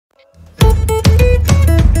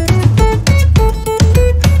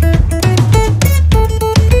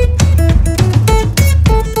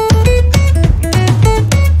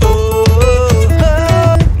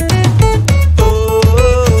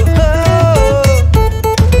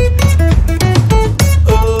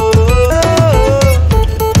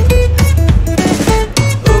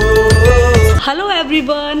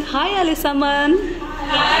Saman.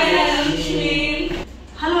 Hi, Lakshmi.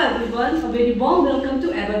 Hello everyone, a very warm welcome to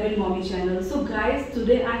Evergreenmommy channel. So guys,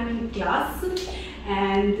 today I am in class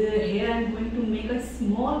and here I am going to make a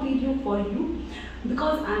small video for you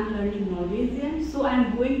because I am learning Norwegian. So I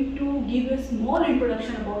am going to give you a small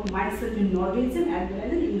introduction about myself in Norwegian as well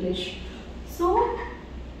as in English. So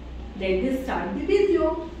let's start the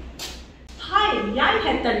video. Hei, jeg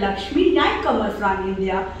heter Lakshmi. Jeg kommer fra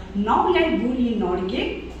India. Nå jeg bor i Norge.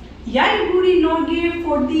 Jeg bor i Norge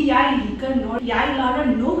fordi jeg liker Norge. Jeg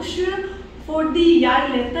lærer norsk fordi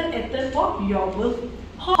jeg leter etter på jobb.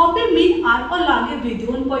 Hobbyen min å lage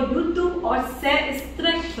videoer på YouTube og se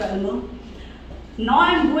skrekkfilmer. Now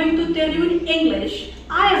I am going to tell you in English.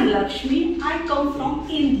 I am Lakshmi. I come from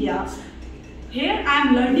India. Here I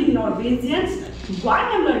am learning Norwegian. Why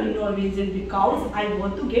I am learning Norwegian? Because I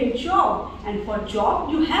want to get job, and for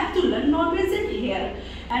job you have to learn Norwegian here.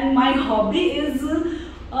 And my hobby is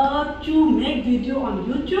to make video on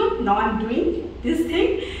YouTube. Now I am doing this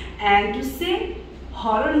thing and to say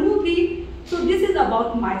horror movie. So this is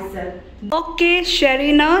about myself. Okay,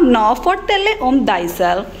 Sharina, now fortell om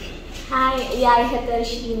thyself. Hei, jeg heter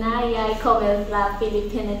Shina. Jeg kommer fra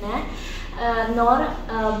Filippinene. Nå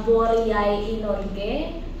bor jeg i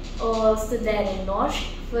Norge og studerer norsk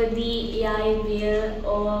fordi jeg vil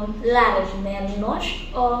lære mer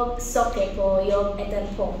norsk og søke på jobb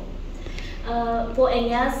etterpå. På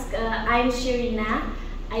engelsk, I'm Sharina.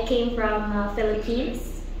 I came from Philippines.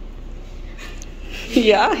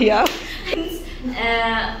 Yeah.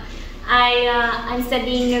 I'm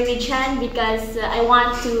studying Norwegian because I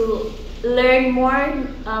want to learn more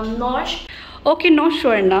Norsk. Okay, now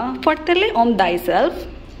Sharina, fortell om thyself.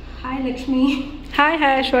 Hi Lakshmi.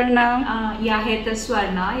 Hi, Sharina. Jeg heter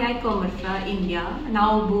Swarna. Jeg kommer fra India.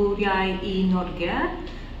 Nå bor jeg i Norge.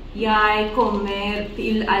 Jeg kommer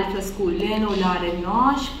til alfaskolen og lærer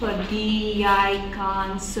norsk fordi jeg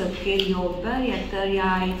kan søke jobber etter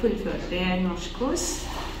jeg fullførte norskkurs.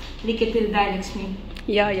 Lykke til deg, Lakshmi.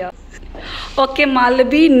 Yeah. Okay,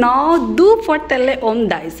 Malvi, now do fortell om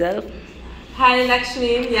thyself. Hi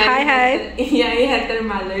Lakshmi, Hi. Jeg heter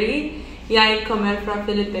Mallory. Jeg kommer fra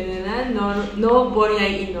Filippinene. Nå bor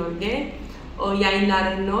jeg i Norge, og jeg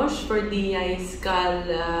lærer norsk fordi jeg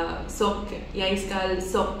skal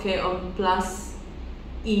søke om plass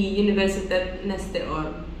i universitet neste år.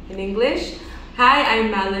 In English, hi,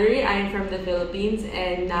 I'm Mallory. I'm from the Philippines,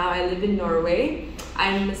 and now I live in Norway.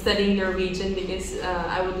 I'm studying Norwegian because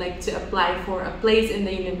I would like to apply for a place in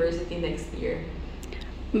the university next year.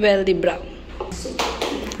 Veldig bra.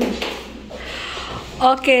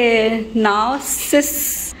 Okay, now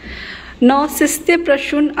siste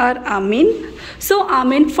प्रश्न are Amin. So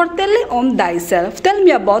Amin, fortell om thyself. Tell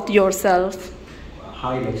me about yourself.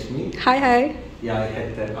 Hi Lakshmi. Hi. Jeg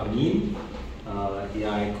heter Amin.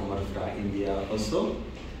 Jeg kommer fra India også.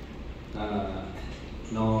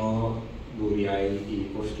 Nå bor jeg i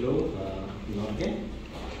Oslo, Norge.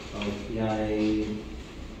 Og jeg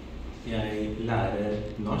lærer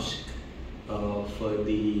norsk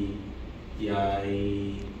fordi jeg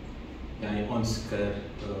ønsker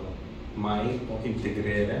meg å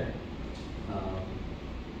integrere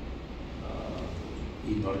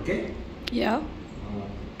i Norge. Yeah.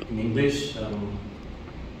 In English,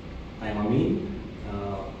 I'm Amin.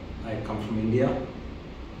 I come from India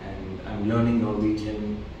and I'm learning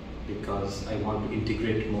Norwegian because I want to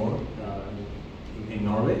integrate more in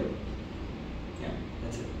Norway. Yeah,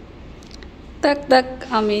 that's it.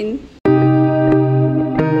 Tak, Amin.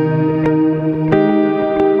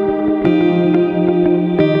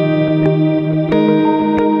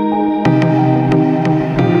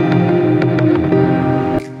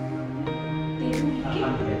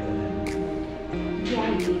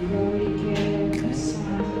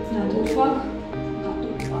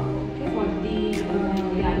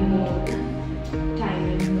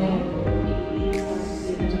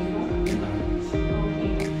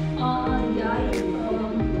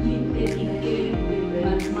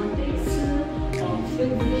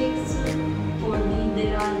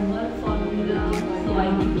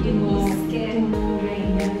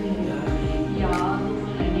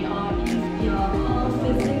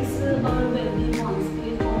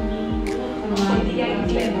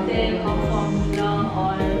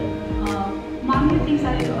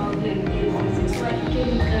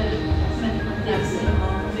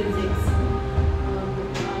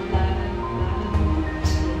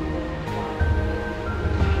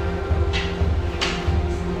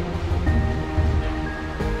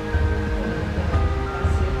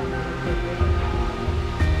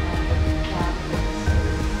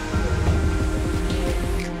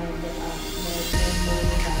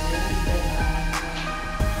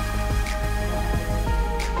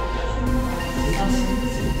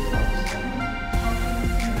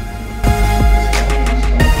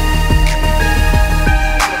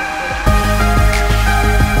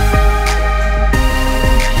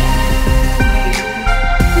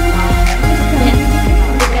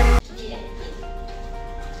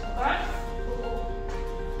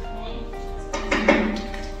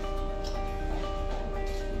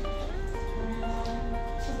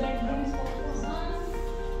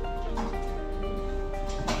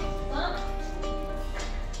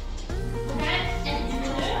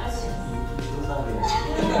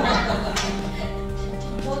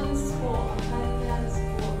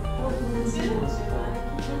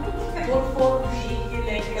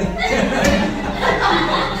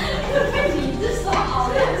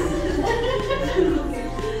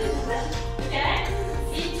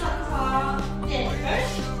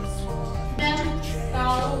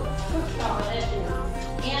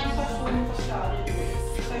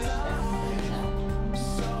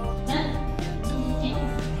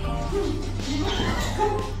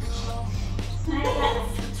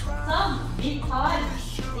 Sånn, vi tar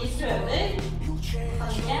de prøver.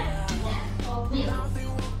 Farge og hvit.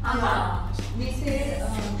 Anna. Vi ser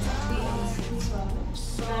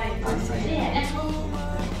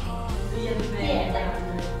Dere.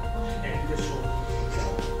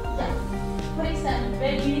 For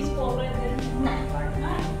eksempel,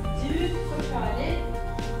 nei. Du forklarer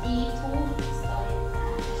de to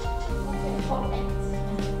storyene på ett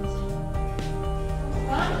minutt.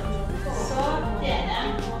 Så dere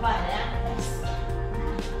må være best.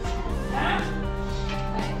 Ja?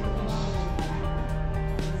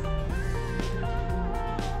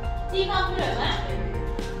 De kan prøve.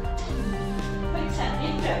 For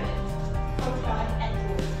eksempel prøve. Forklar ett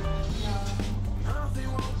ord.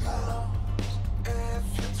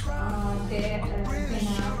 det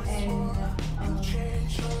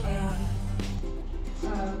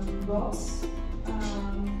en boks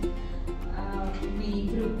vi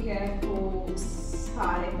bruker på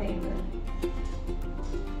spare penger.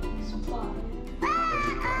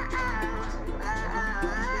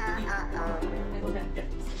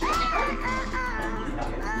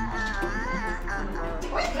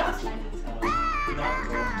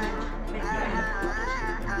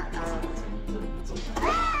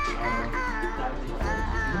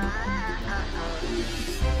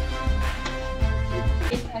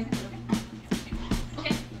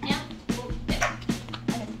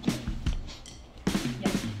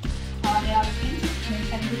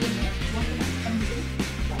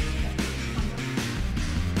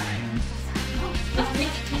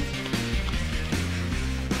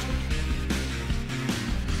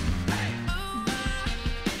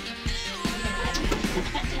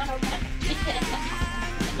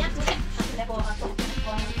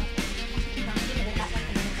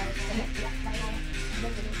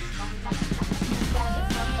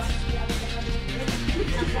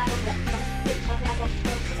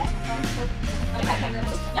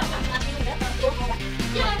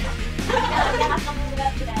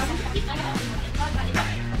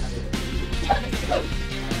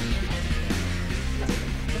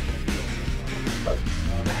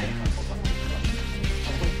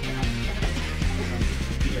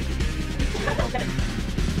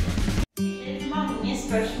 Mange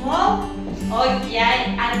spørsmål, og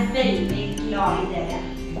jeg er veldig glad i dere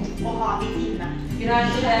å ha i teamet.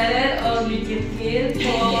 Gratulerer og lykke til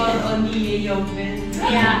på nye jobben.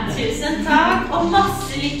 Ja, tusen takk, og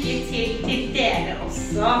masse lykke til dere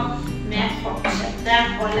også med å fortsette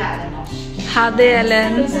å lære norsk. Ha det,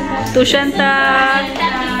 Ellen. Tusen takk.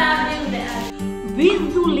 Hvis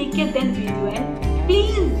du liker den videoen,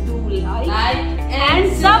 please do like Like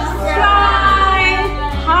and subscribe.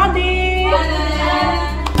 Ha det!